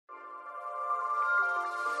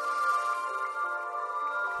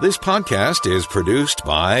This podcast is produced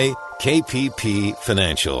by KPP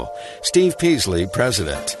Financial. Steve Peasley,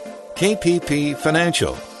 President. KPP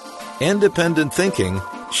Financial. Independent thinking,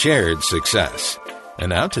 shared success. And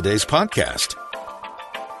now today's podcast.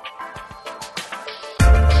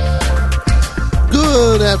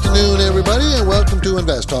 Good afternoon, everybody, and welcome to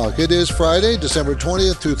Invest Talk. It is Friday, December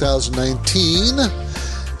 20th, 2019,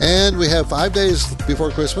 and we have 5 days before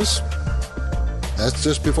Christmas. That's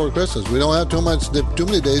just before Christmas. We don't have too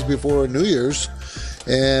many days before New Year's.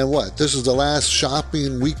 And this is the last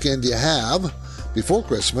shopping weekend you have before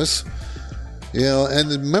Christmas. You know,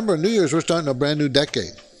 and remember, New Year's, we're starting a brand new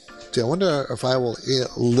decade. See, I wonder if I'll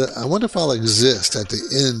exist at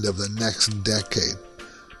the end of the next decade.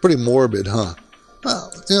 Pretty morbid, huh?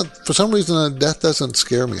 Well, you know, for some reason, death doesn't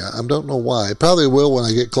scare me. I don't know why. It probably will when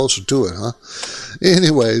I get closer to it, huh?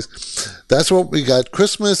 Anyways, that's what we got.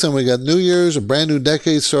 Christmas and we got New Year's, a brand new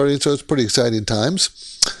decade starting, so it's pretty exciting times.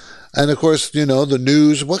 And of course, you know, the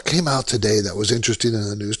news, what came out today that was interesting in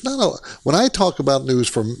the news? When I talk about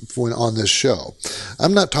news on this show,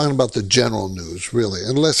 I'm not talking about the general news, really,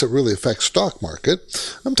 unless it really affects stock market.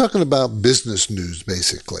 I'm talking about business news,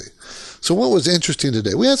 basically. So what was interesting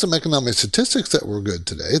today? We had some economic statistics that were good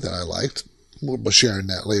today that I liked. We'll be sharing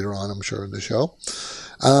that later on, I'm sure, in the show.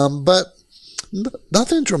 But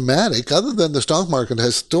nothing dramatic other than the stock market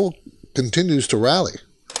still continues to rally,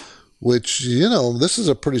 which, you know, this is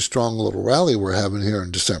a pretty strong little rally we're having here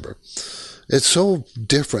in December. It's so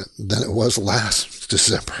different than it was last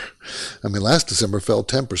December. I mean, last December fell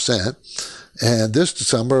 10%, and this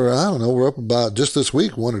December, I don't know, we're up about, just this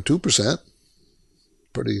week, 1 or 2%.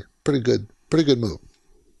 Pretty good move.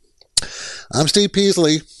 I'm Steve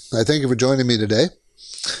Peasley. I thank you for joining me today.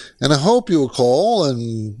 And I hope you will call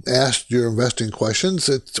and ask your investing questions.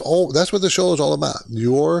 That's what the show is all about.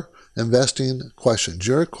 Your investing questions.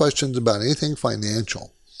 Your questions about anything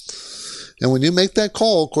financial. And when you make that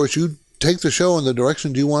call, of course, you take the show in the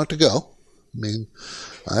direction you want it to go. I mean,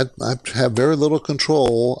 I have very little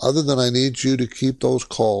control other than I need you to keep those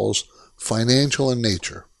calls financial in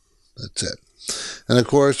nature. That's it. And of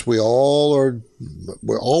course, we're all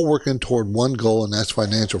working toward one goal, and that's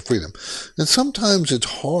financial freedom. And sometimes it's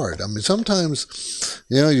hard. I mean, sometimes,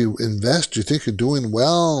 you know, you invest, you think you're doing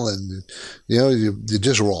well, and, you know, you're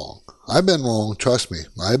just wrong. I've been wrong. Trust me.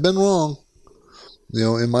 I've been wrong, you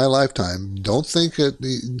know, in my lifetime. Don't think that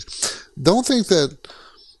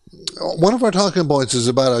one of our talking points is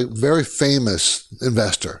about a very famous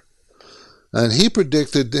investor. And he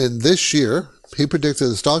predicted the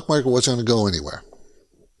stock market wasn't going to go anywhere.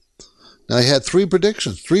 Now, he had three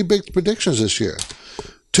big predictions this year.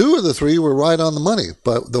 2 of the 3 were right on the money,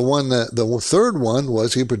 but the third one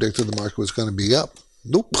was he predicted the market was going to be up.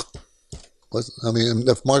 Nope.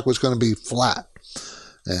 The market was going to be flat.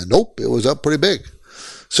 And nope, it was up pretty big.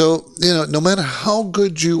 So, you know, no matter how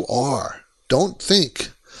good you are, don't think,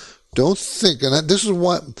 and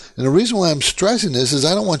the reason why I'm stressing this is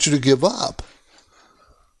I don't want you to give up.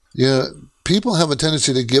 You know, people have a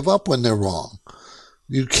tendency to give up when they're wrong.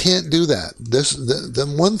 You can't do that. The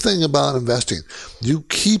one thing about investing, you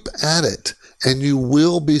keep at it and you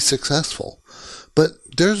will be successful. But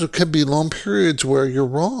could be long periods where you're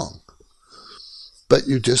wrong. But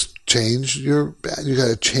you just you got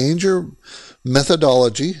to change your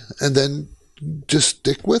methodology and then just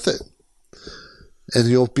stick with it. And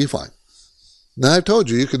you'll be fine. Now, I've told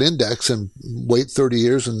you, you could index and wait 30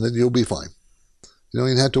 years and then you'll be fine. You don't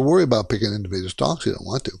even have to worry about picking individual stocks. You don't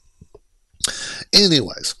want to.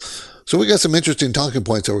 Anyways, so we got some interesting talking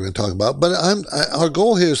points that we're going to talk about. But our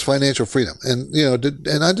goal here is financial freedom, and you know,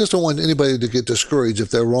 and I just don't want anybody to get discouraged if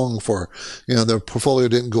they're wrong for, you know, their portfolio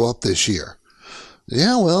didn't go up this year.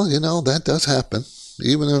 Yeah, well, you know, that does happen,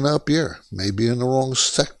 even in an up year, maybe in the wrong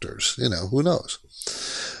sectors. You know, who knows?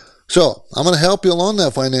 So I'm going to help you along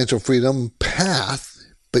that financial freedom path.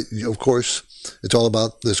 But of course, it's all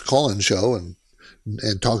about this call-in show and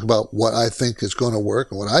talk about what I think is going to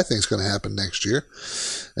work and what I think is going to happen next year.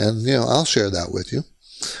 And, you know, I'll share that with you.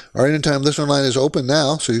 Our anytime listener line is open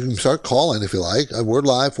now, so you can start calling if you like. We're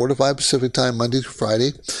live 4 to 5 Pacific time, Monday through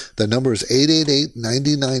Friday. The number is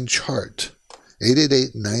 888-99-CHART.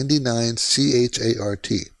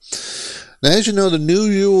 888-99-CHART. Now, as you know, the new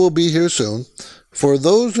year will be here soon. For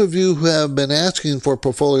those of you who have been asking for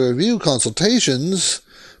portfolio review consultations,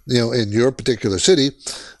 you know, in your particular city,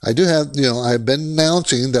 I do have, you know, I've been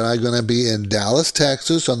announcing that I'm going to be in Dallas,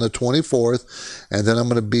 Texas on the 24th, and then I'm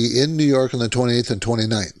going to be in New York on the 28th and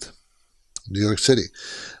 29th, New York City.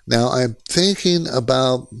 Now, I'm thinking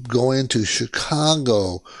about going to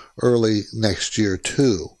Chicago early next year,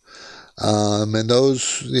 too. And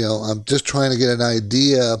those, you know, I'm just trying to get an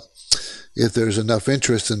idea, if there's enough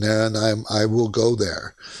interest in there, and I will go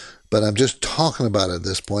there. But I'm just talking about it at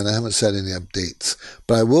this point. I haven't set any updates.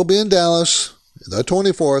 But I will be in Dallas the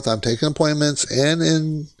 24th. I'm taking appointments, and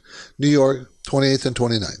in New York, 28th and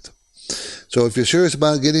 29th. So if you're serious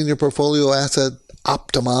about getting your portfolio asset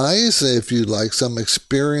optimized, if you'd like some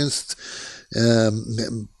experienced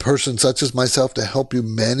person such as myself to help you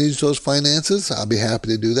manage those finances, I'll be happy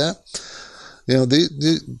to do that.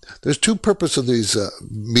 There's two purposes of these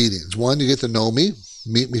meetings. One, you get to know me,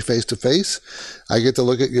 meet me face to face. I get to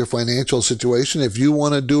look at your financial situation. If you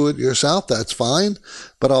want to do it yourself, that's fine.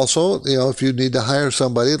 But also, if you need to hire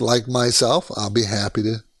somebody like myself, I'll be happy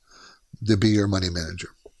to be your money manager.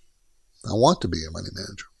 I want to be your money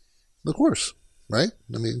manager. Of course, right?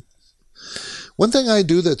 I mean, one thing I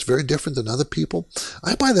do that's very different than other people,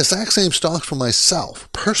 I buy the exact same stocks for myself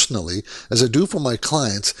personally as I do for my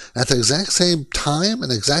clients at the exact same time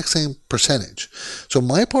and exact same percentage. So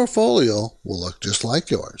my portfolio will look just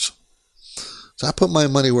like yours. So I put my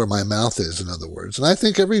money where my mouth is, in other words. And I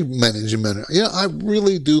think every management, I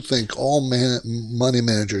really do think all money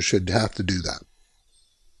managers should have to do that.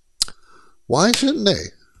 Why shouldn't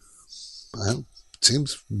they? Well, it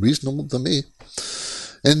seems reasonable to me.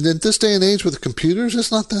 And in this day and age with computers,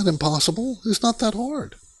 it's not that impossible. It's not that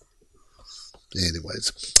hard.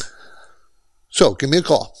 Anyways, so give me a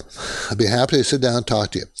call. I'd be happy to sit down and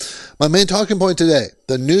talk to you. My main talking point today,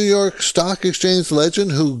 the New York Stock Exchange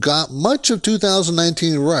legend who got much of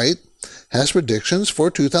 2019 right has predictions for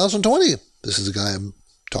 2020. This is the guy I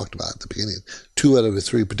talked about at the beginning. 2 out of the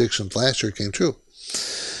 3 predictions last year came true.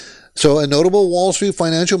 So a notable Wall Street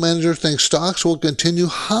financial manager thinks stocks will continue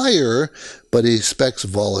higher, but he expects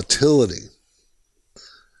volatility. I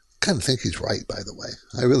kind of think he's right, by the way.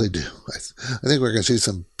 I really do. I think we're going to see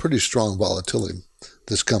some pretty strong volatility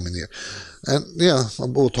this coming year. And,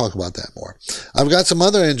 we'll talk about that more. I've got some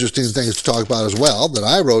other interesting things to talk about as well that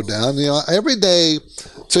I wrote down. Every day,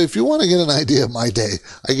 so if you want to get an idea of my day,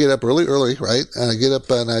 I get up early, right? And I get up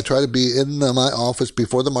and I try to be in my office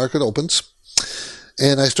before the market opens.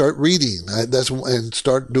 And I start reading. And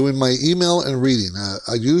start doing my email and reading.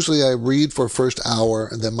 I read for first hour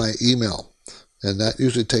and then my email. And that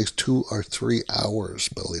usually takes 2 or 3 hours,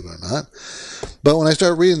 believe it or not. But when I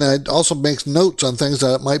start reading, I also make notes on things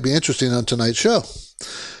that might be interesting on tonight's show.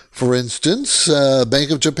 For instance, Bank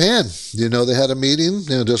of Japan. They had a meeting,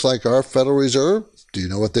 just like our Federal Reserve. Do you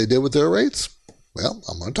know what they did with their rates? Well,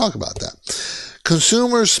 I'm going to talk about that.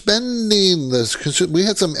 Consumer spending. We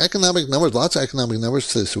had some economic numbers, lots of economic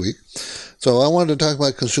numbers this week. So I wanted to talk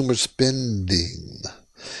about consumer spending.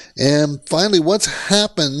 And finally, what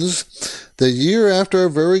happens the year after a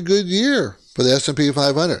very good year for the S&P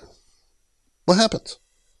 500? What happens?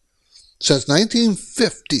 Since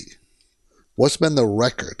 1950, what's been the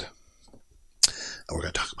record? And we're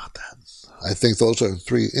going to talk about that. I think those are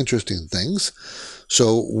 3 interesting things.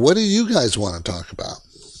 So what do you guys want to talk about?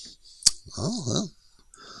 Oh, well,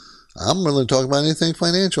 I'm willing to talk about anything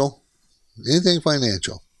financial. Anything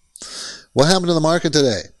financial. What happened to the market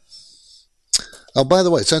today? Oh, by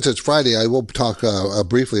the way, since it's Friday, I will talk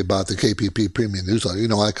briefly about the KPP Premium Newsletter.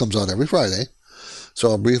 It comes out every Friday.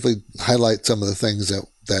 So I'll briefly highlight some of the things that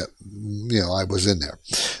I was in there.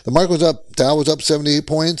 The market was up. Dow was up 78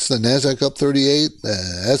 points. The Nasdaq up 38.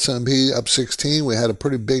 S&P up 16. We had a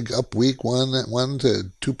pretty big up week, 1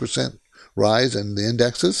 to 2% rise in the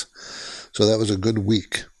indexes. So that was a good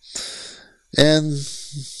week. And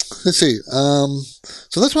let's see.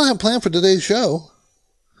 So that's what I have planned for today's show.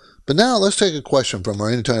 But now let's take a question from our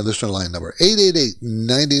anytime listener line number,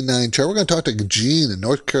 888-99-CHART. We're going to talk to Gene in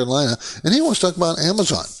North Carolina, and he wants to talk about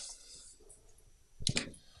Amazon.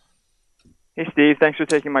 Hey, Steve. Thanks for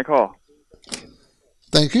taking my call.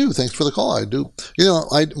 Thank you. Thanks for the call. I do.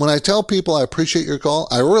 When I tell people I appreciate your call,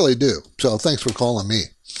 I really do. So thanks for calling me.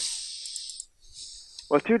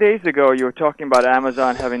 Well, 2 days ago, you were talking about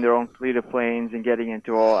Amazon having their own fleet of planes and getting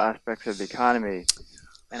into all aspects of the economy.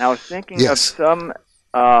 And I was thinking of some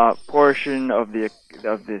portion of the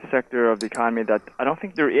sector of the economy that I don't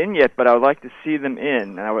think they're in yet, but I would like to see them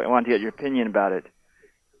in, and I want to get your opinion about it.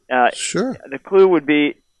 Sure. The clue would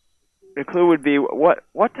be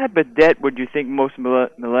what type of debt would you think most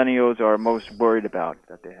millennials are most worried about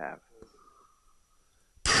that they have?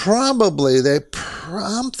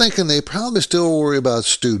 I'm thinking they probably still worry about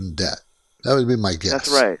student debt. That would be my guess. That's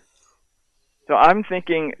right. So I'm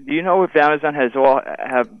thinking, do you know if Amazon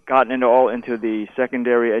have gotten into the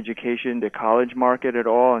secondary education, the college market at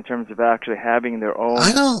all, in terms of actually having their own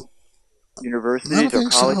universities or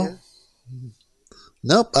colleges? So.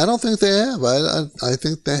 Nope, I don't think they have. I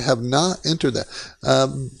think they have not entered that.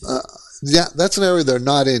 Yeah, that's an area they're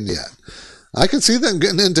not in yet. I can see them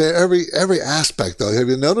getting into every aspect, though. Have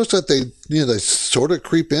you noticed that they sort of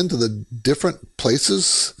creep into the different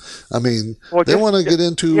places? I mean, they want to get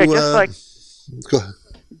into. Yeah, go ahead.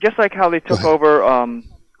 Just like how they took over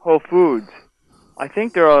Whole Foods. I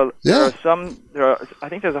think I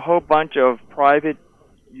think there's a whole bunch of private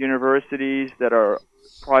universities that are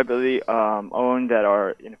privately owned that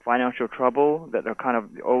are in financial trouble, that are kind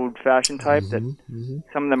of the old-fashioned type. Some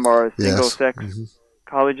of them are single-sex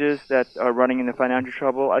colleges that are running into financial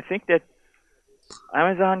trouble. I think that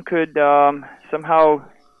Amazon could somehow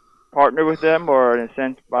partner with them, or in a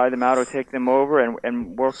sense buy them out or take them over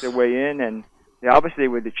and work their way in. And they obviously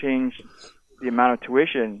would change the amount of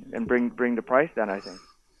tuition and bring the price down. I think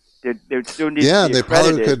they would still need to be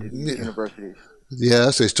accredited universities.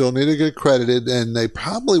 Yes, they still need to get accredited, and they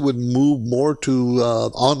probably would move more to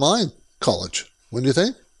online college. Wouldn't you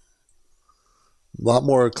think? A lot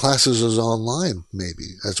more classes is online,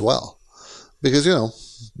 maybe, as well. Because,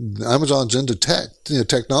 Amazon's into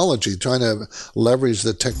technology, trying to leverage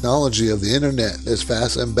the technology of the internet as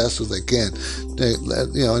fast and best as they can,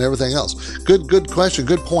 and everything else. Good question,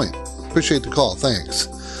 good point. Appreciate the call, thanks.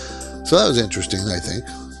 So that was interesting, I think.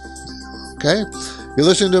 Okay? You're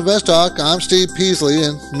listening to Invest Talk. I'm Steve Peasley,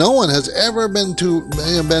 and no one has ever been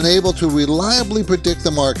able to reliably predict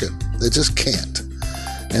the market. They just can't.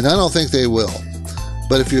 And I don't think they will.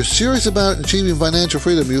 But if you're serious about achieving financial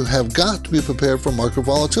freedom, you have got to be prepared for market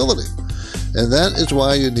volatility. And that is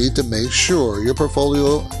why you need to make sure your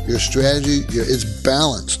portfolio, your strategy, is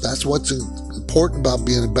balanced. That's what's important about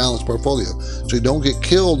being a balanced portfolio, so you don't get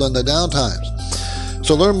killed on the downtimes.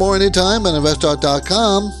 So learn more anytime at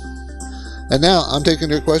investtalk.com. And now I'm taking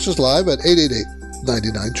your questions live at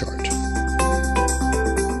 888-99-CHART.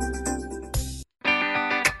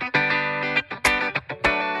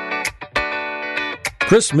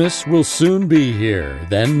 Christmas will soon be here,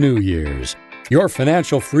 then New Year's. Your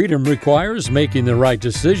financial freedom requires making the right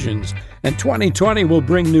decisions, and 2020 will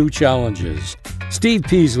bring new challenges. Steve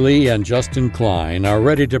Peasley and Justin Klein are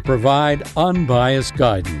ready to provide unbiased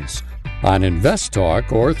guidance on Invest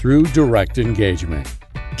Talk or through direct engagement.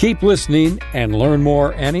 Keep listening and learn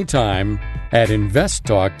more anytime at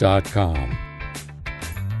investtalk.com.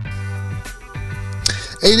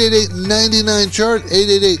 888-99-CHART,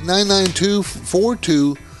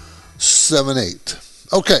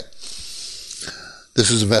 888-992-4278. Okay. This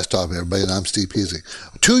is Invest Talk, everybody, and I'm Steve Peasley.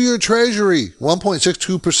 2-year Treasury,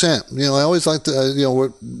 1.62%. I always like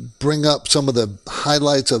to, bring up some of the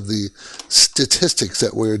highlights of the statistics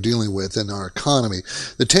that we're dealing with in our economy.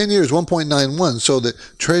 The 10-year is 1.91, so the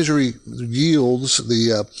Treasury yields,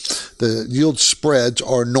 the yield spreads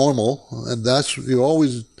are normal, and that's, you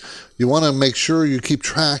want to make sure you keep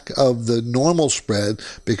track of the normal spread,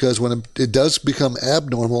 because when it does become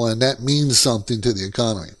abnormal, and that means something to the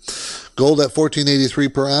economy. Gold at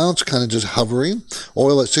 $14.83 per ounce, kind of just hovering.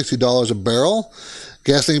 Oil at $60 a barrel.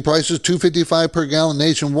 Gasoline prices $2.55 per gallon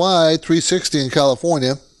nationwide, $3.60 in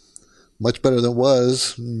California. Much better than it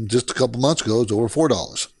was just a couple months ago. It's over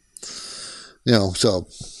 $4. So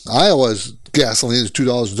Iowa's gasoline is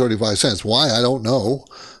 $2.35. Why? I don't know.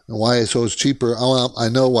 Why so it's cheaper? I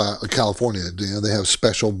know why. California, they have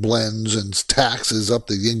special blends and taxes up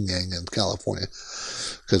the yin-yang in California,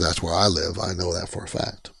 because that's where I live. I know that for a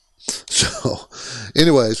fact. So,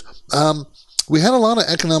 anyways, we had a lot of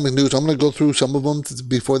economic news. I'm going to go through some of them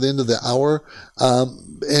before the end of the hour.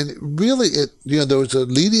 And really, there was a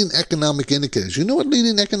leading economic indicators. You know what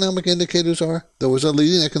leading economic indicators are? There was a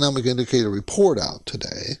leading economic indicator report out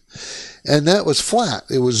today, and that was flat.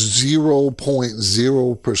 It was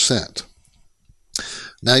 0.0%.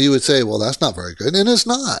 Now you would say, well, that's not very good, and it's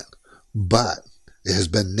not. But it has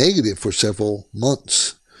been negative for several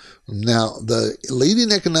months. Now, the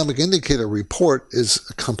leading economic indicator report is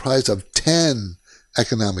comprised of 10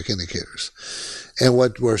 economic indicators. And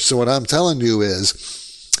what I'm telling you is,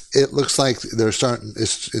 it looks like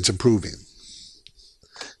it's improving.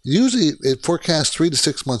 Usually, it forecasts 3 to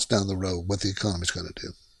 6 months down the road what the economy is going to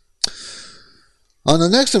do. On the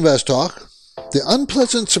next Invest Talk, the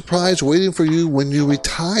unpleasant surprise waiting for you when you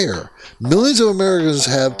retire. Millions of Americans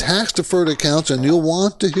have tax-deferred accounts, and you'll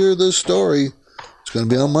want to hear this story. It's going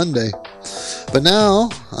to be on Monday. But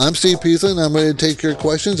now, I'm Steve Peasley, and I'm ready to take your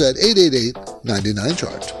questions at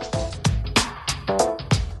 888-99-CHART.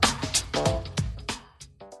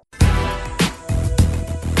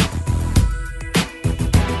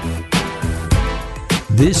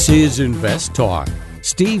 This is Invest Talk.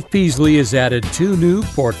 Steve Peasley has added 2 new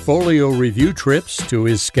portfolio review trips to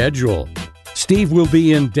his schedule. Steve will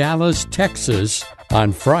be in Dallas, Texas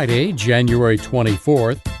on Friday, January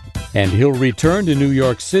 24th, and he'll return to New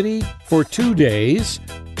York City for 2 days,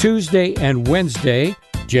 Tuesday and Wednesday,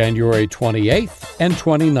 January 28th and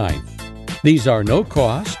 29th. These are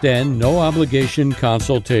no-cost and no-obligation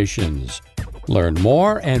consultations. Learn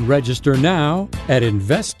more and register now at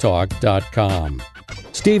investtalk.com.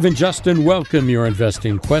 Steve and Justin welcome your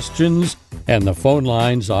investing questions, and the phone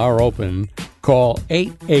lines are open. Call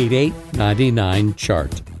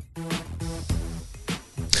 888-99-CHART.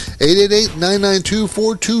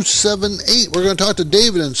 888-992-4278. We're going to talk to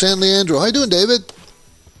David in San Leandro. How you doing, David?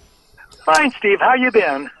 Fine, Steve. How you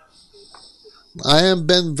been? I have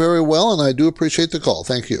been very well, and I do appreciate the call.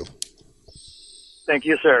 Thank you. Thank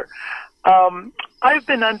you, sir. I've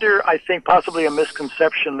been under, I think, possibly a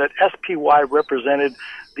misconception that SPY represented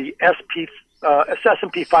the S&P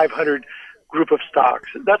 500 group of stocks.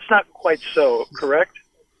 That's not quite so, correct?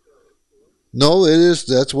 No, it is.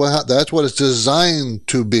 That's what it's designed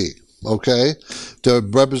to be. Okay, to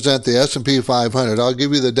represent the S&P 500. I'll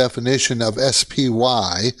give you the definition of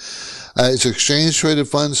SPY. It's exchange-traded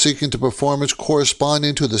funds seeking to performance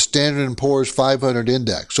corresponding to the Standard & Poor's 500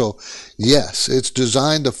 index. So, yes, it's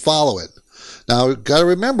designed to follow it. Now, you've got to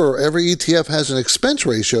remember, every ETF has an expense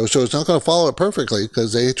ratio, so it's not going to follow it perfectly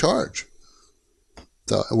because they charge.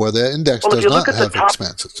 So, where the index does not have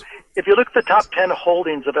expenses. If you look at the top 10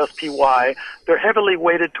 holdings of SPY, they're heavily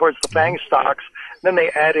weighted towards the FANG stocks. Then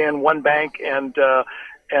they add in one bank and a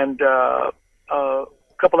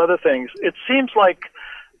couple other things. It seems like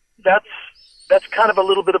that's kind of a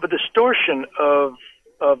little bit of a distortion of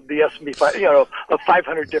the S&P 500, of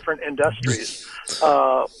 500 different industries.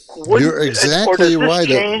 You're exactly right.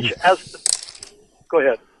 Go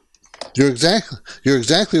ahead. You're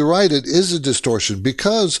exactly right. It is a distortion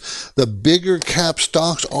because the bigger cap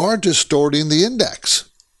stocks are distorting the index.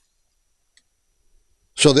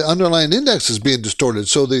 So the underlying index is being distorted.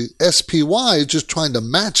 So the SPY is just trying to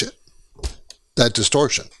match it, that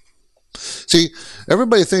distortion. See,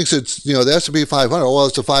 everybody thinks it's, the S&P 500, well,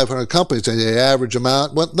 it's the 500 companies and the average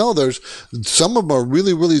amount. Well, no, there's some of them are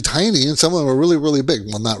really, really tiny and some of them are really, really big.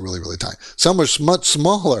 Well, not really, really tiny. Some are much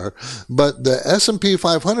smaller, but the S&P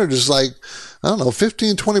 500 is like,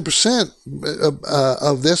 15-20%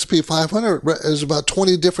 of the S&P 500 is about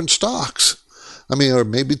 20 different stocks. Or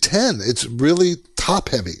maybe 10. It's really top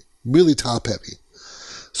heavy.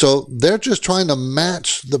 So they're just trying to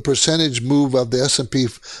match the percentage move of the S&P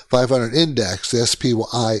 500 index, the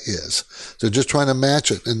SPY is. They're just trying to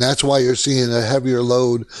match it. And that's why you're seeing a heavier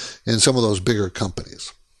load in some of those bigger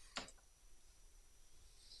companies.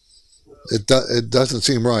 It doesn't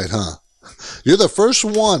seem right, huh? You're the first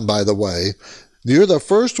one, by the way. You're the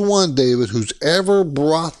first one, David, who's ever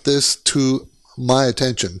brought this to my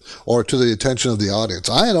attention or to the attention of the audience.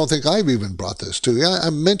 I don't think I've even brought this to you. I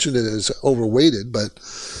mentioned it as overweighted, but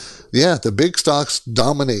yeah, the big stocks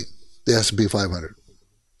dominate the S&P 500.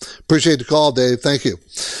 Appreciate the call, Dave. Thank you.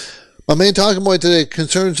 My main talking point today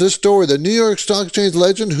concerns this story. The New York Stock Exchange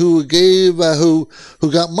legend who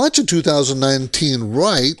got much of 2019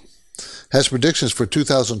 right has predictions for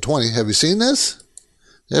 2020. Have you seen this?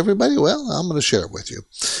 Everybody? Well, I'm going to share it with you.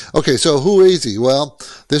 Okay, so who is he? Well,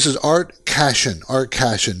 this is Art Cashin. Art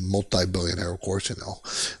Cashin, multi-billionaire, of course,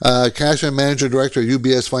 Cashin, Manager Director of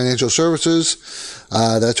UBS Financial Services.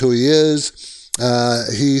 That's who he is.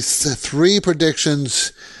 He's three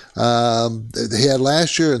predictions he had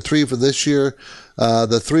last year and three for this year.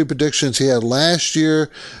 The three predictions he had last year,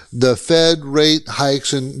 the Fed rate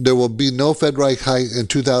hikes, and there will be no Fed rate hike in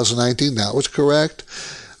 2019. That was correct.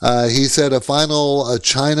 He said a final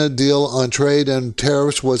China deal on trade and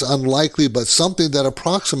tariffs was unlikely, but something that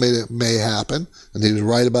approximated may happen. And he was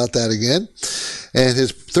right about that again. And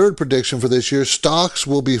his third prediction for this year, stocks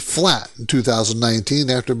will be flat in 2019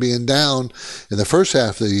 after being down in the first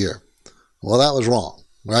half of the year. Well, that was wrong,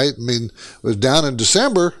 right? It was down in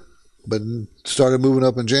December, but started moving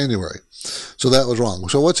up in January. So that was wrong.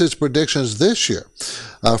 So what's his predictions this year?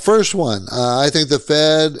 First one, I think the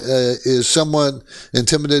Fed is somewhat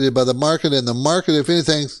intimidated by the market, and the market, if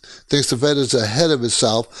anything, thinks the Fed is ahead of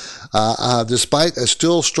itself. Despite a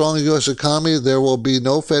still strong U.S. economy, there will be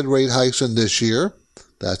no Fed rate hikes in this year.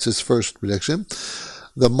 That's his first prediction.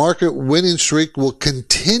 The market winning streak will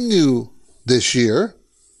continue this year,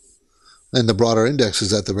 and the broader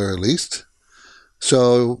indexes at the very least.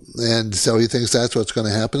 So he thinks that's what's going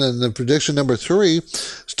to happen. And then prediction number 3,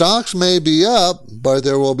 stocks may be up, but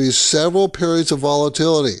there will be several periods of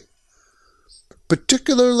volatility,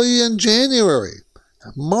 particularly in January,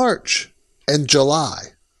 March, and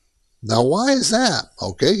July. Now, why is that?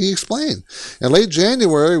 Okay, he explained. In late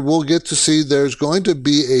January, we'll get to see there's going to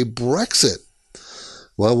be a Brexit.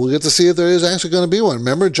 Well, we'll get to see if there is actually going to be one.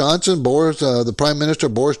 Remember, the Prime Minister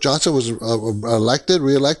Boris Johnson was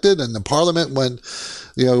reelected, and the Parliament when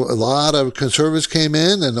a lot of conservatives came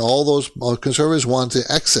in, and all those conservatives wanted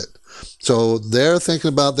to exit. So they're thinking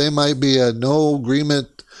about they might be a no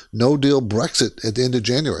agreement, no deal Brexit at the end of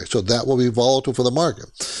January. So that will be volatile for the market.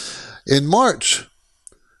 In March,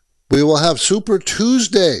 we will have Super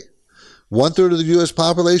Tuesday. 1/3 of the U.S.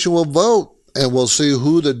 population will vote, and we'll see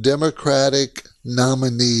who the Democratic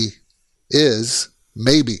nominee is,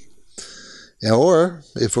 maybe. Or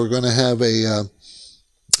if we're going to have a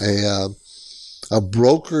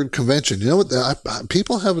brokered convention. You know what?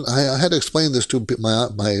 People haven't. I had to explain this to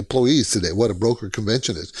my employees today. What a brokered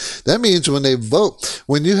convention is. That means when they vote,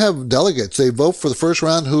 when you have delegates, they vote for the first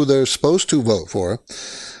round who they're supposed to vote for,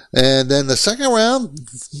 and then the second round,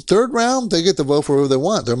 third round, they get to vote for who they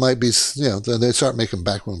want. There might be, then they start making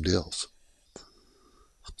backroom deals.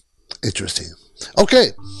 Interesting.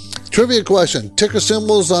 Okay. Trivia question. Ticker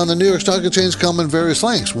symbols on the New York Stock Exchange come in various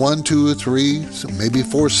lengths. 1, 2, 3, maybe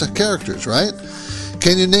 4 characters, right?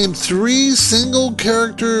 Can you name 3 single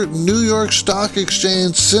character New York Stock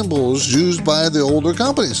Exchange symbols used by the older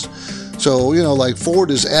companies? So, like Ford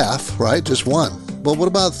is F, right? Just one. But what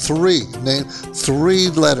about 3? Name 3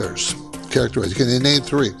 letters. Characterized. Can you name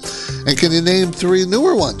 3? And can you name 3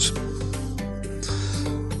 newer ones?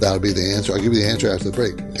 That'll be the answer. I'll give you the answer after the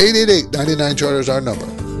break. 888-99-CHART is our number.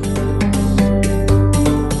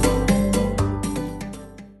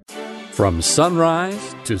 From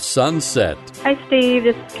sunrise to sunset. Hi, Steve.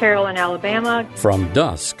 This is Carol in Alabama. From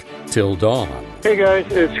dusk till dawn. Hey, guys.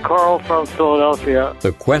 It's Carl from Philadelphia.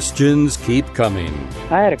 The questions keep coming.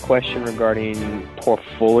 I had a question regarding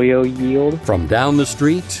portfolio yield. From down the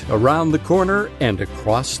street, around the corner, and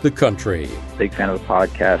across the country. Big fan of the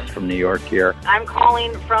podcast from New York here. I'm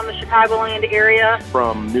calling from the Chicagoland area.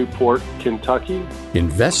 From Newport, Kentucky.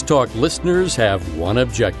 Invest Talk listeners have one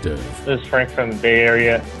objective. This is Frank from the Bay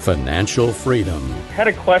Area. Financial freedom. I had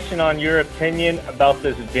a question on your opinion about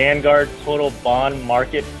this Vanguard Total Bond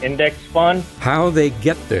Market Index Fund. How they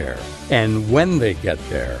get there and when they get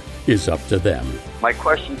there is up to them. My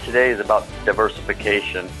question today is about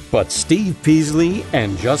diversification. But Steve Peasley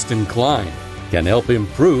and Justin Klein can help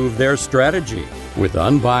improve their strategy with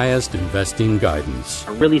unbiased investing guidance.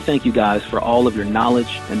 I really thank you guys for all of your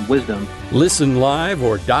knowledge and wisdom. Listen live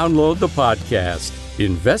or download the podcast,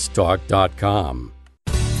 investtalk.com.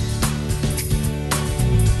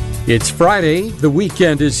 It's Friday, the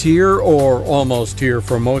weekend is here, or almost here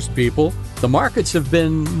for most people. The markets have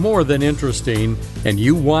been more than interesting, and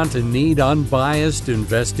you want and need unbiased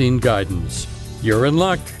investing guidance. You're in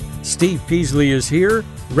luck. Steve Peasley is here,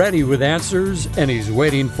 ready with answers, and he's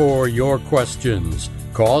waiting for your questions.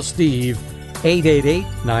 Call Steve,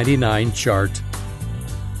 888-99-CHART.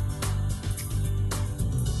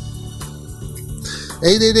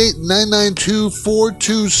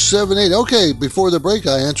 888-992-4278. Okay, before the break,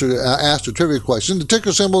 I asked a trivia question. The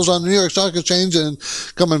ticker symbols on the New York Stock Exchange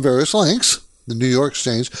come in various lengths. The New York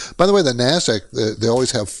Exchange. By the way, the NASDAQ, they always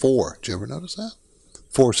have 4. Did you ever notice that?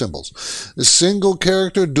 4 symbols. A single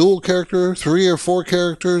character, dual character, 3 or 4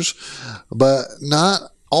 characters, but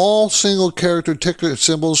not all single character ticker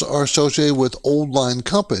symbols are associated with old line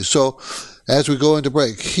companies. So, as we go into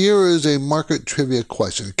break, here is a market trivia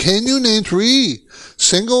question. Can you name 3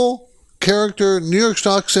 single character New York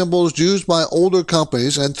stock symbols used by older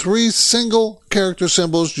companies and 3 single character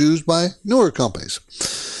symbols used by newer companies?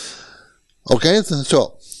 Okay,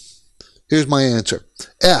 so here's my answer.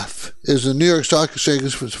 F is the New York Stock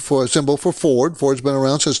Exchange for a symbol for Ford. Ford's been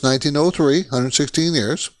around since 1903, 116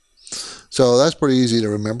 years. So that's pretty easy to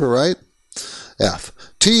remember, right? F.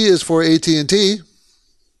 T is for AT&T.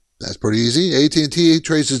 That's pretty easy. AT&T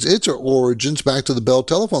traces its origins back to the Bell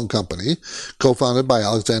Telephone Company, co-founded by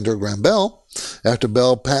Alexander Graham Bell, after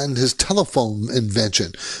Bell patented his telephone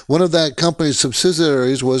invention. One of that company's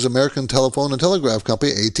subsidiaries was American Telephone and Telegraph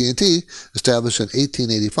Company, AT&T, established in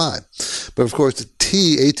 1885. But of course, the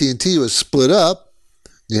AT&T was split up.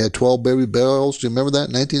 You had 12 Baby Bells. Do you remember that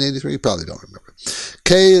in 1983? You probably don't remember.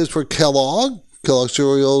 K is for Kellogg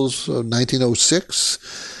cereals,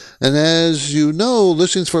 1906. And as you know,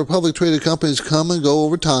 listings for public traded companies come and go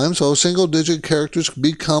over time, so single-digit characters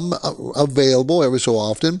become available every so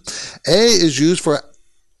often. A is used for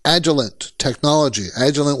Agilent Technology.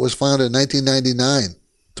 Agilent was founded in 1999,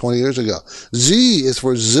 20 years ago. Z is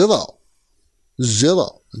for Zillow.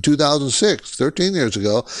 Zillow in 2006, 13 years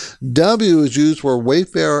ago. W is used for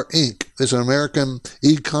Wayfair Inc. It's an American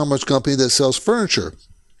e-commerce company that sells furniture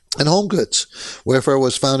and home goods. Wayfair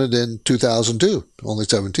was founded in 2002, only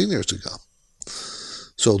 17 years ago.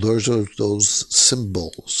 So those are those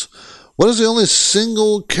symbols. What is the only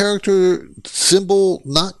single character symbol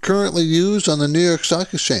not currently used on the New York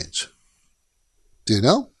Stock Exchange? Do you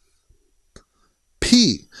know?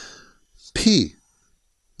 P.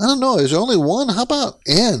 I don't know. Is there only one? How about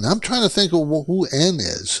N? I'm trying to think of who N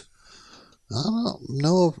is. I don't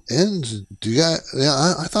know if N's. Do you got?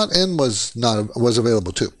 Yeah, I thought N was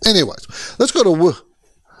available too. Anyways, let's go to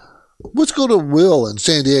Will in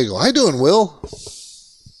San Diego. How you doing, Will?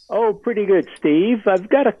 Oh, pretty good, Steve. I've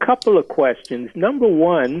got a couple of questions. Number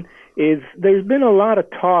one is there's been a lot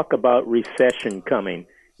of talk about recession coming.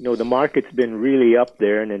 You know, the market's been really up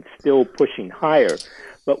there and it's still pushing higher.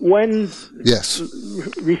 But when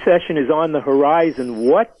recession is on the horizon,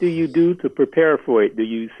 what do you do to prepare for it? Do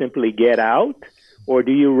you simply get out or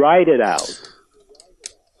do you ride it out?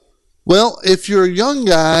 Well, if you're a young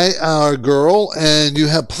guy or girl and you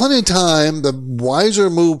have plenty of time, the wiser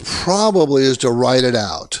move probably is to ride it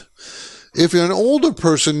out. If you're an older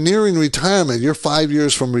person nearing retirement, you're 5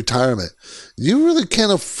 years from retirement, you really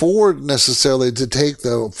can't afford necessarily to take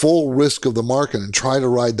the full risk of the market and try to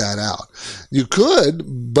ride that out. You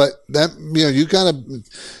could, but that,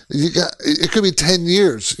 it could be 10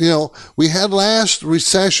 years. You know, we had last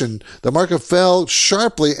recession, the market fell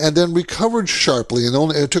sharply and then recovered sharply, and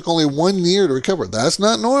it took only 1 year to recover. That's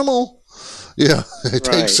not normal. Yeah, it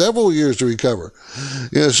takes several years to recover.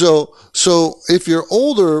 So if you're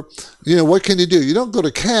older, what can you do? You don't go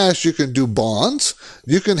to cash. You can do bonds.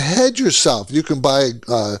 You can hedge yourself. You can buy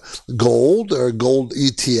gold or gold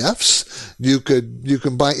ETFs. You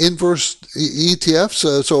can buy inverse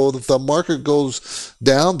ETFs. So if the market goes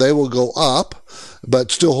down, they will go up,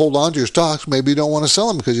 but still hold on to your stocks. Maybe you don't want to sell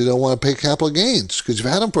them because you don't want to pay capital gains because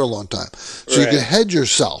you've had them for a long time. So you can hedge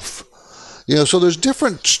yourself. So there's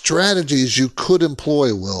different strategies you could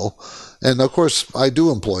employ, Will. And of course, I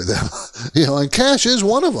do employ them. And cash is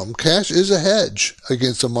one of them. Cash is a hedge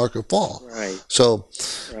against a market fall. Right. So,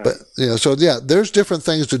 but, there's different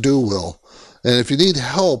things to do, Will. And if you need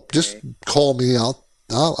help, just call me.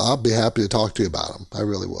 I'll be happy to talk to you about them. I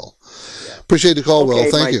really will. Yeah. Appreciate the call,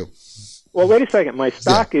 Will. Thank you. Well, wait a second. My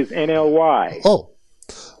stock is NLY.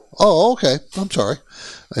 Oh, okay. I'm sorry.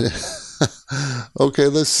 Okay,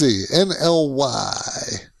 let's see.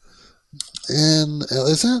 NLY.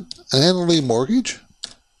 Is that an Annaly Mortgage?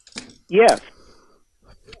 Yes.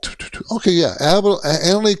 Okay, yeah.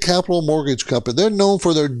 Annaly Capital Mortgage Company. They're known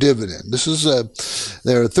for their dividend.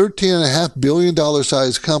 They're a $13.5 billion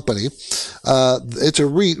sized company. It's a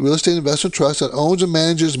REIT, real estate investment trust, that owns and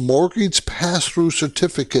manages mortgage pass-through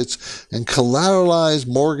certificates and collateralized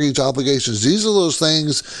mortgage obligations. These are those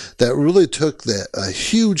things that really took a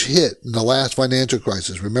huge hit in the last financial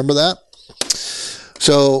crisis. Remember that?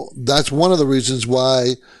 So that's one of the reasons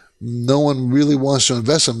why no one really wants to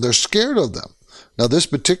invest in them. They're scared of them. Now, this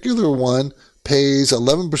particular one pays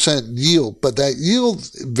 11% yield, but that yield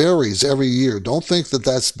varies every year. Don't think that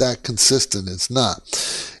that's that consistent. It's not.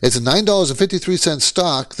 It's a $9.53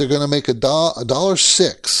 stock. They're going to make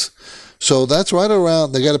 $1.06. So that's right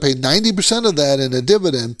around, they got to pay 90% of that in a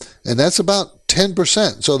dividend, and that's about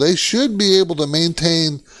 10%. So they should be able to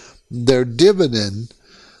maintain their dividend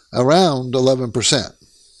around 11%.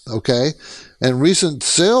 Okay? And recent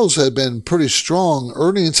sales have been pretty strong.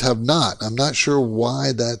 Earnings have not. I'm not sure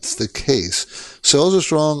why that's the case. Sales are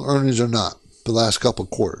strong, earnings are not the last couple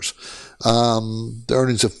of quarters. The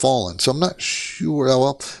earnings have fallen. So I'm not sure,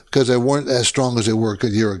 because they weren't as strong as they were a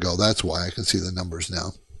year ago. That's why I can see the numbers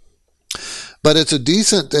now. But it's it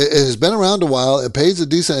has been around a while. It pays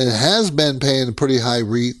it has been paying a pretty high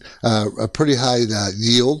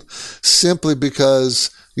yield, simply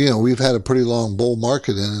because we've had a pretty long bull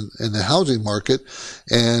market in the housing market,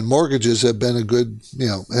 and mortgages have been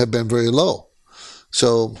have been very low.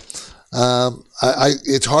 So,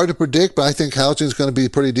 it's hard to predict, but I think housing is going to be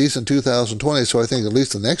pretty decent in 2020. So I think at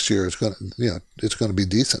least the next year it's going to be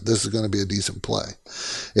decent. This is going to be a decent play.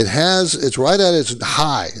 It's right at its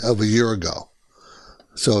high of a year ago.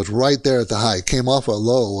 So it's right there at the high. It came off a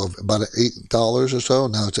low of about $8 or so.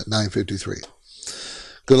 Now it's at $9.53.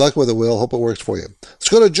 Good luck with it, Will. Hope it works for you. Let's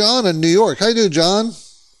go to John in New York. How you doing, John?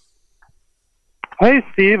 Hey,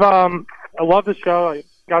 Steve. I love the show.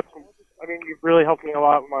 You've really helped me a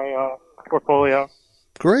lot with my portfolio.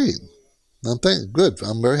 Great. Good.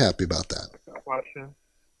 I'm very happy about that. Question.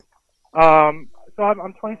 So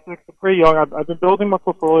I'm 26. I'm pretty young. I've been building my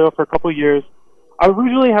portfolio for a couple of years. I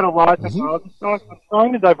originally had a lot of technology stocks. I'm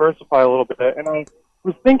trying to diversify a little bit, and I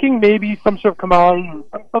was thinking maybe some sort of commodity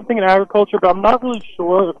or something in agriculture, but I'm not really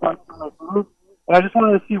sure if that's going to move. And I just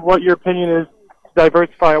wanted to see what your opinion is to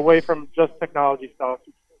diversify away from just technology stocks.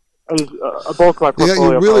 As a bulk of my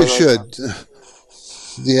portfolio. Yeah, you really should.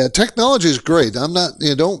 Yeah, technology is great. I'm not,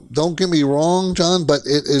 don't get me wrong, John, but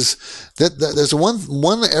it is that there's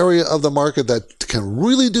one area of the market that can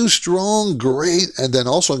really do strong, great, and then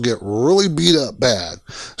also get really beat up bad.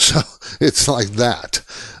 So it's like that.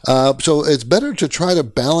 So it's better to try to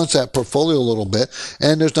balance that portfolio a little bit.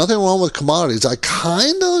 And there's nothing wrong with commodities. I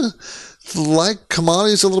kind of like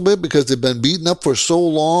commodities a little bit because they've been beaten up for so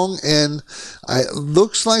long, and it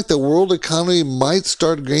looks like the world economy might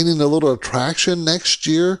start gaining a little traction next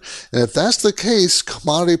year. And if that's the case,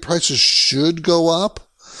 commodity prices should go up.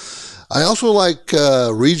 I also like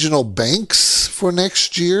regional banks for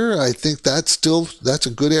next year. I think that's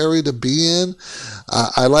a good area to be in.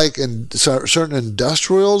 I like certain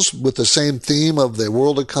industrials with the same theme of the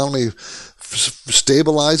world economy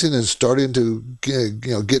stabilizing and starting to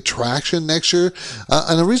get traction next year.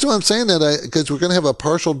 And the reason why I'm saying that, because we're going to have a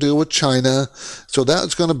partial deal with China, so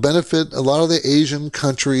that's going to benefit a lot of the Asian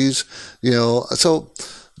countries. So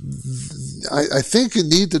I think you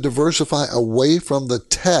need to diversify away from the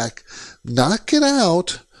tech, not get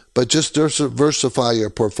out, but just diversify your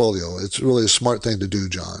portfolio. It's really a smart thing to do,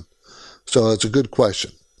 John. So it's a good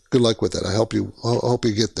question. Good luck with it. I hope you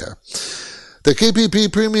get there. The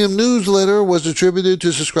KPP Premium Newsletter was distributed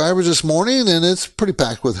to subscribers this morning, and it's pretty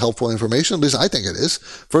packed with helpful information. At least I think it is.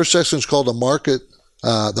 First section is called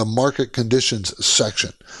the market conditions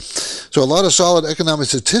section. So a lot of solid economic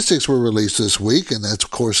statistics were released this week, and that's,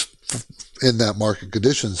 of course, in that market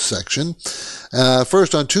conditions section.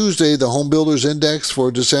 First, on Tuesday, the Home Builders Index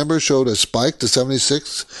for December showed a spike to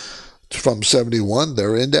 76 from 71,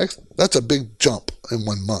 their index. That's a big jump in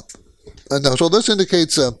 1 month. And so this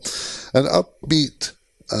indicates an upbeat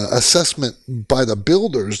assessment by the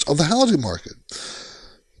builders of the housing market.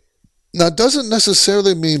 Now, it doesn't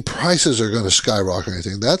necessarily mean prices are going to skyrocket or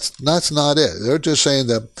anything. That's not it. They're just saying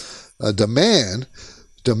that demand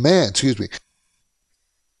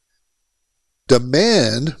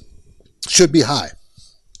should be high.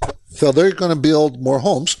 So they're going to build more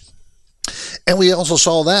homes. And we also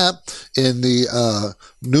saw that in the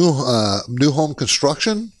new home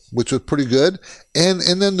construction, which was pretty good. And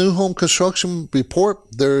in the new home construction report,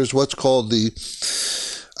 there's what's called the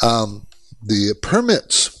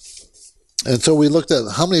permits. And so we looked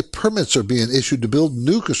at how many permits are being issued to build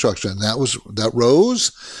new construction. That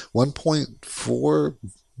rose 1.4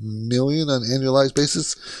 million on an annualized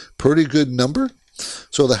basis. Pretty good number.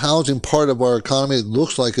 So the housing part of our economy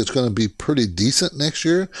looks like it's going to be pretty decent next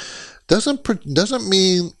year. Doesn't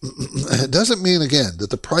mean again that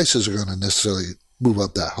the prices are going to necessarily move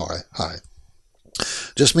up that high.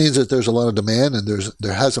 Just means that there's a lot of demand and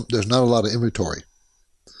there's not a lot of inventory.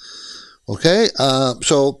 Okay,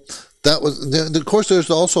 so that was. Of course, there's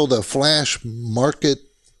also the flash market.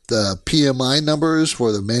 The PMI numbers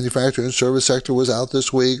for the manufacturing and service sector was out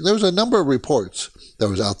this week. There was a number of reports that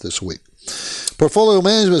was out this week. Portfolio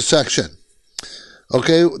management section.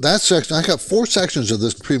 Okay, that section, I got 4 sections of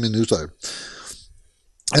this premium newsletter.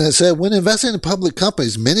 And it said, when investing in public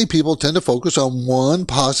companies, many people tend to focus on one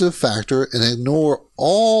positive factor and ignore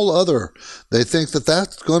all other. They think that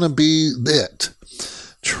that's going to be it.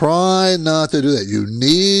 Try not to do that. You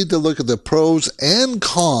need to look at the pros and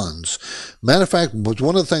cons. Matter of fact,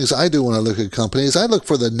 one of the things I do when I look at companies, I look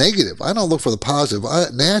for the negative. I don't look for the positive.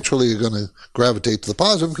 I naturally are going to gravitate to the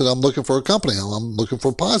positive because I'm looking for a company. I'm looking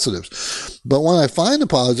for positives. But when I find the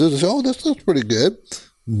positives, I say, oh, this looks pretty good.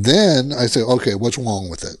 Then I say, okay, what's wrong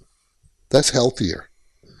with it? That's healthier.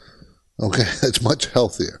 Okay, that's much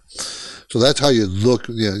healthier. So that's how you look.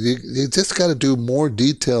 You just got to do more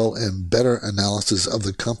detail and better analysis of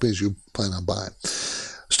the companies you plan on buying.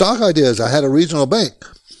 Stock ideas. I had a regional bank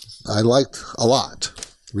I liked a lot.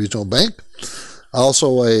 Regional bank.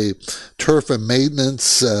 Also a turf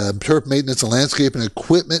maintenance and landscaping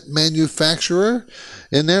equipment manufacturer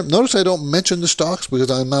in there. Notice I don't mention the stocks because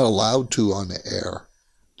I'm not allowed to on the air.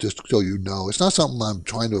 Just so you know. It's not something I'm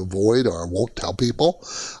trying to avoid or I won't tell people.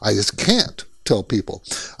 I just can't tell people.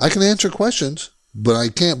 I can answer questions, but I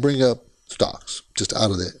can't bring up stocks just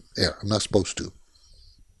out of the air. I'm not supposed to.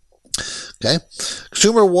 Okay.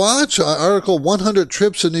 Consumer Watch, article 100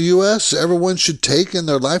 trips in the U.S. everyone should take in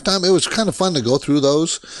their lifetime. It was kind of fun to go through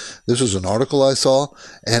those. This was an article I saw,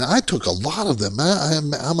 and I took a lot of them.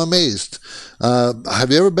 I'm amazed. Have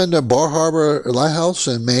you ever been to Bar Harbor Lighthouse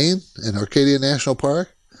in Maine, in Arcadia National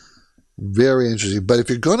Park? Very interesting. But if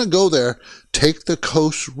you're going to go there, take the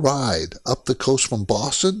coast ride up the coast from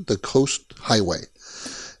Boston, the Coast Highway.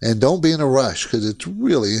 And don't be in a rush because it's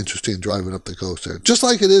really interesting driving up the coast there. Just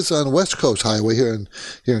like it is on West Coast Highway here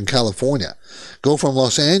in California. Go from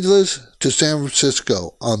Los Angeles to San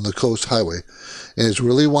Francisco on the Coast Highway. And it's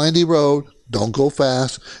really windy road, Don't go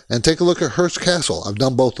fast. And take a look at Hearst Castle. I've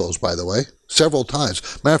done both those, by the way, several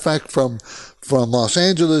times. Matter of fact, from Los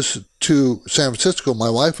Angeles to San Francisco,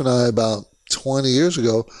 my wife and I, about 20 years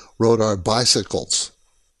ago, rode our bicycles.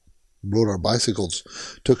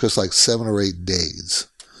 Took us like 7 or 8 days.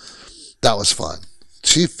 That was fun.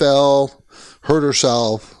 She fell, hurt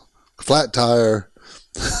herself, flat tire.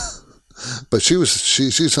 But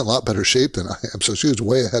she's in a lot better shape than I am, so she was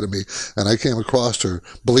way ahead of me, and I came across her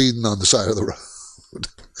bleeding on the side of the road.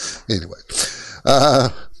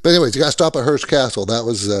 But anyways, you got to stop at Hearst Castle. That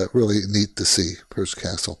was really neat to see, Hearst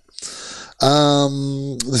Castle.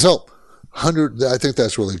 So, 100, I think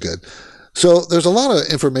that's really good. So there's a lot of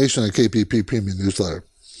information on KPP Premium Newsletter,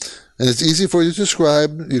 and it's easy for you to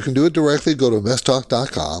subscribe. You can do it directly. Go to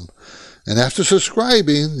investtalk.com. And after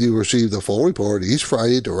subscribing, you receive the full report each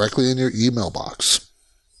Friday directly in your email box.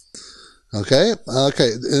 Okay?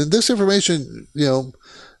 And this information,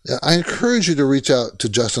 I encourage you to reach out to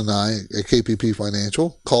Justin and I at KPP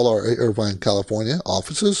Financial. Call our Irvine, California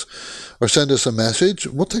offices or send us a message.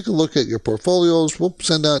 We'll take a look at your portfolios. We'll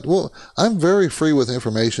send out, I'm very free with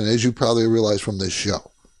information, as you probably realize from this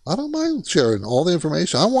show. I don't mind sharing all the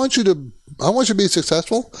information. I want you to be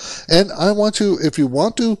successful, and I want you, if you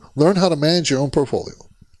want to, learn how to manage your own portfolio.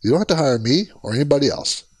 You don't have to hire me or anybody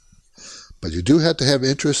else, but you do have to have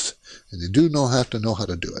interest, and you do have to know how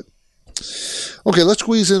to do it. Okay, let's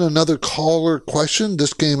squeeze in another caller question.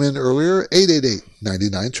 This came in earlier,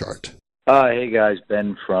 888-99-CHART. Hey guys,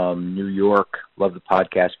 Ben from New York. Love the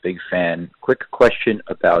podcast, big fan. Quick question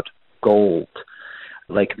about gold.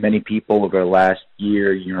 Like many people over the last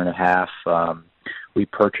year and a half, we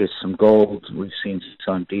purchased some gold. We've seen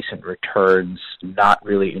some decent returns. Not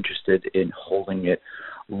really interested in holding it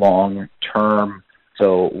long term.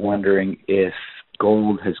 So wondering if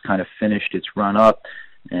gold has kind of finished its run up,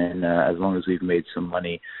 and as long as we've made some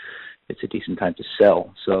money, it's a decent time to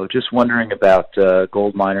sell. So just wondering about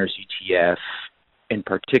gold miners ETF in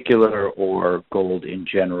particular, or gold in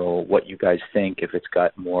general, what you guys think, if it's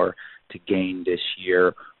got more to gain this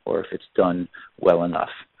year or if it's done well enough.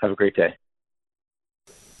 Have a great day.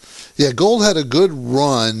 Yeah, gold had a good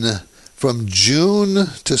run from June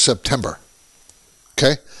to September.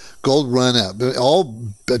 Okay? Gold ran out.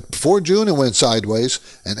 But before June, it went sideways,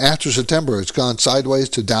 and after September, it's gone sideways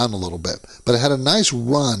to down a little bit. But it had a nice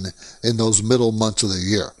run in those middle months of the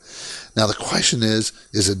year. Now, the question is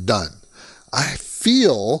it done? I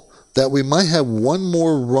feel that we might have one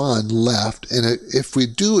more run left, and if we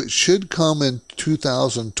do, it should come in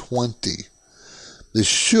 2020. This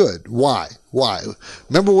should. Why?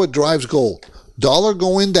 Remember what drives gold? Dollar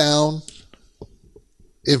going down,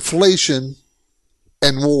 inflation,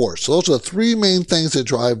 and war. So those are the three main things that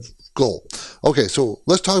drive gold. Okay, so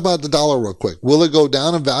let's talk about the dollar real quick. Will it go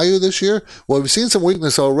down in value this year? Well, we've seen some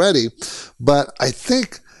weakness already, but I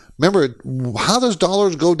think, remember, how does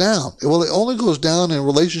dollars go down? Well, it only goes down in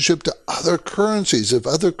relationship to other currencies. If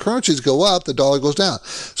other currencies go up, the dollar goes down.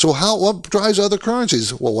 So what drives other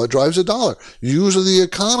currencies? Well, what drives the dollar? Usually the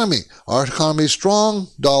economy. Our economy is strong,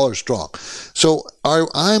 dollar strong. So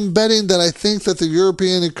I'm betting that I think that the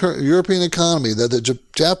European economy, that the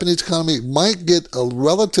Japanese economy might get a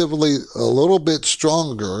little bit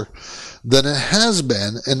stronger than it has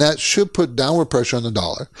been, and that should put downward pressure on the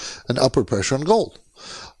dollar and upward pressure on gold.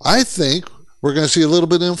 I think we're going to see a little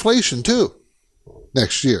bit of inflation too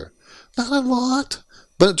next year. Not a lot,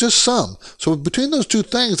 but just some. So between those two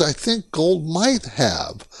things, I think gold might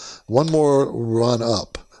have one more run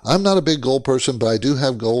up. I'm not a big gold person, but I do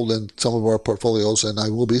have gold in some of our portfolios, and I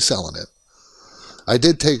will be selling it.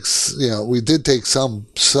 We did take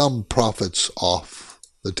some profits off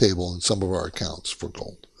the table in some of our accounts for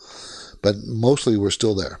gold, but mostly we're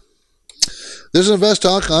still there. This is Invest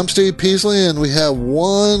Talk. I'm Steve Peasley, and we have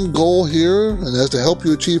one goal here, and that's to help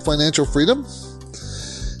you achieve financial freedom.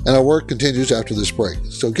 And our work continues after this break.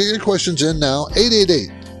 So get your questions in now,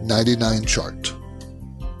 888-99-CHART.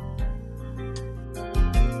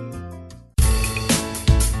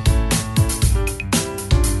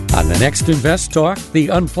 On the next Invest Talk, the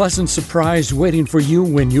unpleasant surprise waiting for you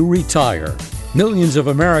when you retire. Millions of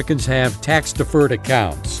Americans have tax-deferred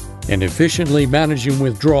accounts, and efficiently managing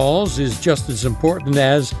withdrawals is just as important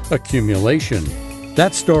as accumulation.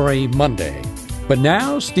 That story Monday. But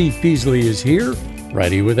now Steve Peasley is here,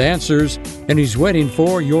 ready with answers, and he's waiting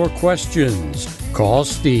for your questions. Call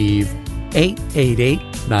Steve,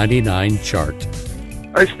 888-99-CHART.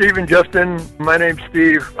 Hi, Steve and Justin. My name's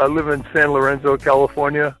Steve. I live in San Lorenzo,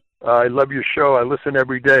 California. I love your show. I listen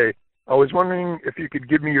every day. I was wondering if you could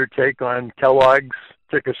give me your take on Kellogg's,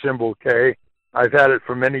 ticker symbol K. I've had it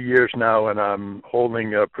for many years now, and I'm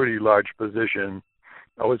holding a pretty large position.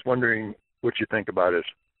 I was wondering what you think about it.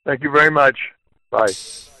 Thank you very much. Bye.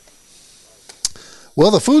 Well,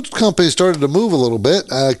 the food companies started to move a little bit.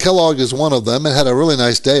 Kellogg is one of them. It had a really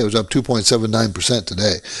nice day. It was up 2.79%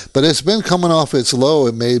 today. But it's been coming off its low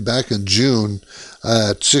it made back in June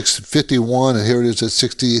at 6.51, and here it is at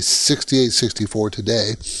 68.64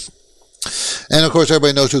 today. And, of course,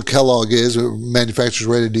 everybody knows who Kellogg is. It manufactures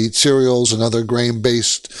ready-to-eat cereals and other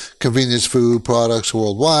grain-based convenience food products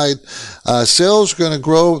worldwide. Sales are going to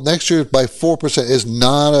grow next year by 4%. It's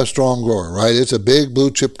not a strong grower, right? It's a big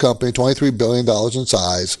blue-chip company, $23 billion in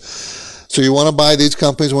size. So you want to buy these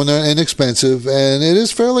companies when they're inexpensive, and it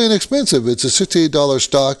is fairly inexpensive. It's a $68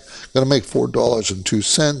 stock, going to make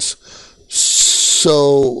 $4.02.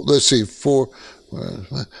 So, let's see, so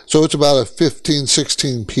it's about a 15,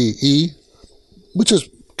 16 PE, which is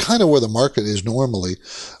kind of where the market is normally.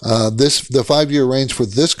 The 5-year range for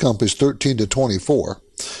this company is 13 to 24.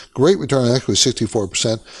 Great return on equity,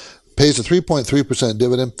 64%. Pays a 3.3%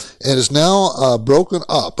 dividend, and is now broken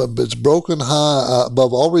up. It's broken high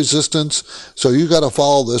above all resistance. So you got to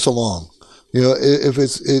follow this along. You know, if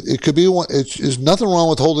it could be one. There's nothing wrong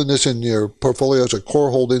with holding this in your portfolio as a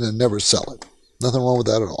core holding and never sell it. Nothing wrong with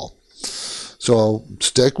that at all. So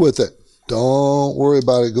stick with it. Don't worry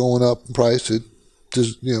about it going up in price. It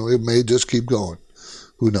just, it may just keep going.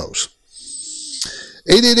 Who knows?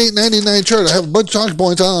 888-99-CHART. I have a bunch of talking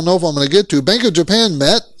points I don't know if I'm going to get to. Bank of Japan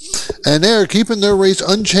met, and they're keeping their rates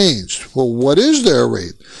unchanged. Well, what is their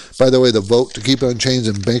rate? By the way, the vote to keep it unchanged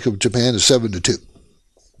in Bank of Japan is 7-2.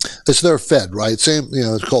 It's their Fed, right? Same,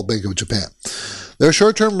 it's called Bank of Japan. Their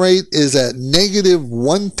short-term rate is at negative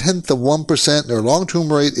 0.1%. Their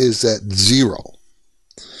long-term rate is at 0.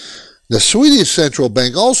 The Swedish central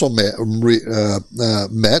bank also met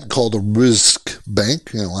called the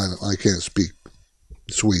Riksbank. I can't speak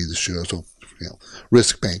Swedish, so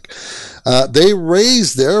Riksbank. They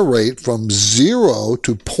raised their rate from 0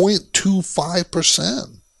 to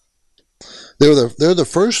 0.25%. They're the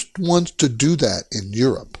first ones to do that in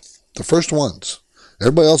Europe. The first ones.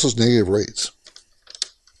 Everybody else has negative rates.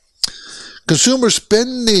 Consumer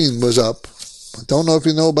spending was up. I don't know if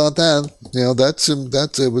you know about that.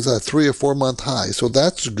 It was a 3 or 4 month high, so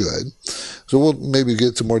that's good. So we'll maybe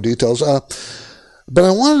get some more details. But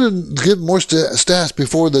I wanted to give more stats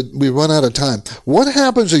before we run out of time. What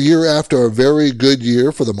happens a year after a very good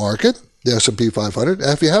year for the market, the S&P 500?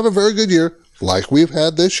 If you have a very good year, like we've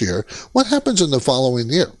had this year, what happens in the following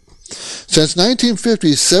year? Since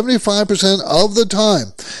 1950, 75% of the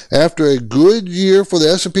time, after a good year for the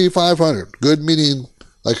S&P 500, good meaning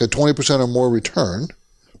like a 20% or more return,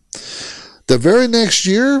 the very next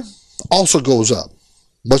year also goes up.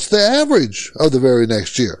 What's the average of the very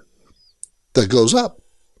next year? That goes up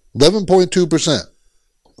 11.2%.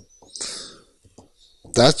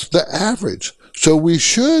 That's the average. So we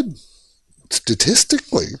should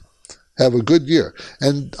statistically have a good year.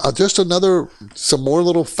 And just some more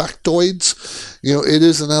little factoids. It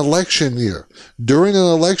is an election year. During an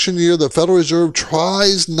election year, the Federal Reserve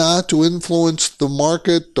tries not to influence the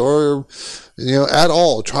market or, at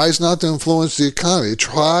all. Tries not to influence the economy. It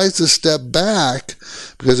tries to step back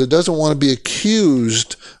because it doesn't want to be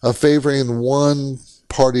accused of favoring one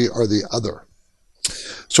party or the other.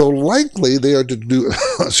 So likely they are to do,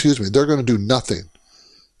 they're going to do nothing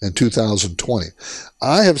in 2020.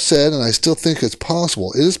 I have said, and I still think it's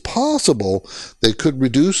possible, it is possible they could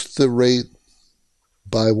reduce the rate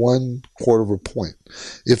by 1/4 point.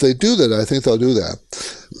 If they do that, I think they'll do that,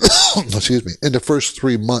 in the first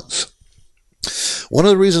 3 months. One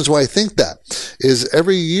of the reasons why I think that is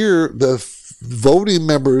every year the voting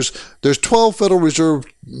members, there's 12 Federal Reserve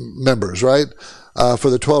members, right, for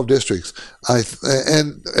the 12 districts.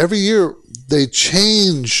 And every year they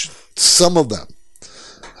change some of them.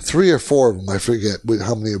 3 or 4 of them, I forget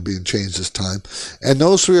how many are being changed this time. And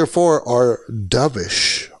those 3 or 4 are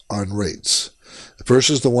dovish on rates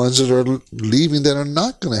versus the ones that are leaving that are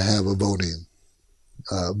not going to have a voting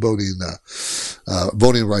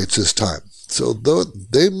rights this time. So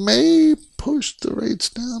they may push the rates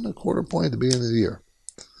down 1/4 point at the beginning of the year.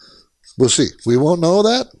 We'll see. We won't know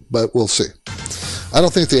that, but we'll see. I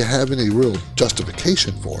don't think they have any real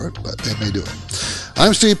justification for it, but they may do it.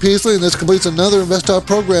 I'm Steve Peasley, and this completes another Invest Talk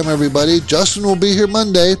program, everybody. Justin will be here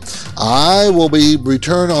Monday. I will be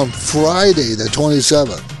returned on Friday, the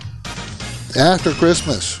 27th, after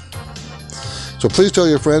Christmas. So please tell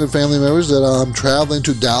your friends and family members that I'm traveling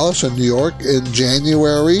to Dallas and New York in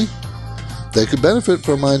January. They could benefit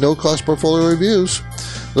from my no-cost portfolio reviews.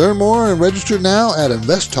 Learn more and register now at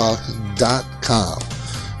investtalk.com.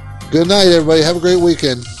 Good night, everybody. Have a great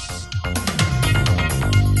weekend.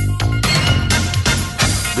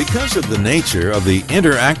 Because of the nature of the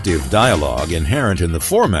interactive dialogue inherent in the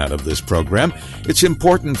format of this program, it's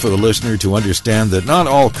important for the listener to understand that not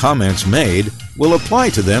all comments made will apply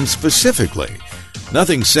to them specifically.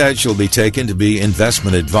 Nothing said shall be taken to be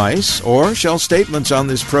investment advice, or shall statements on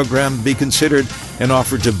this program be considered an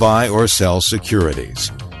offer to buy or sell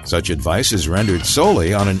securities. Such advice is rendered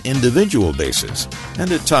solely on an individual basis,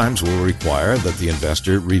 and at times will require that the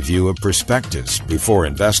investor review a prospectus before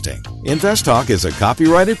investing. InvestTalk is a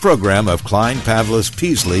copyrighted program of Klein Pavlis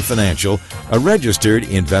Peasley Financial, a registered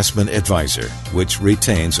investment advisor, which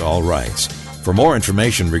retains all rights. For more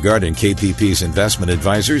information regarding KPP's investment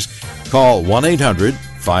advisors, call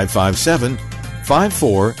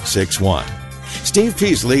 1-800-557-5461. Steve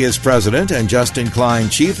Peasley is President and Justin Klein,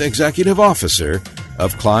 Chief Executive Officer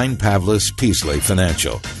of Klein Pavlis Peasley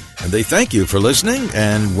Financial. And they thank you for listening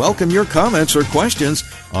and welcome your comments or questions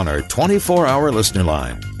on our 24-hour listener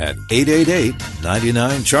line at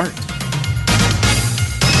 888-99-CHART.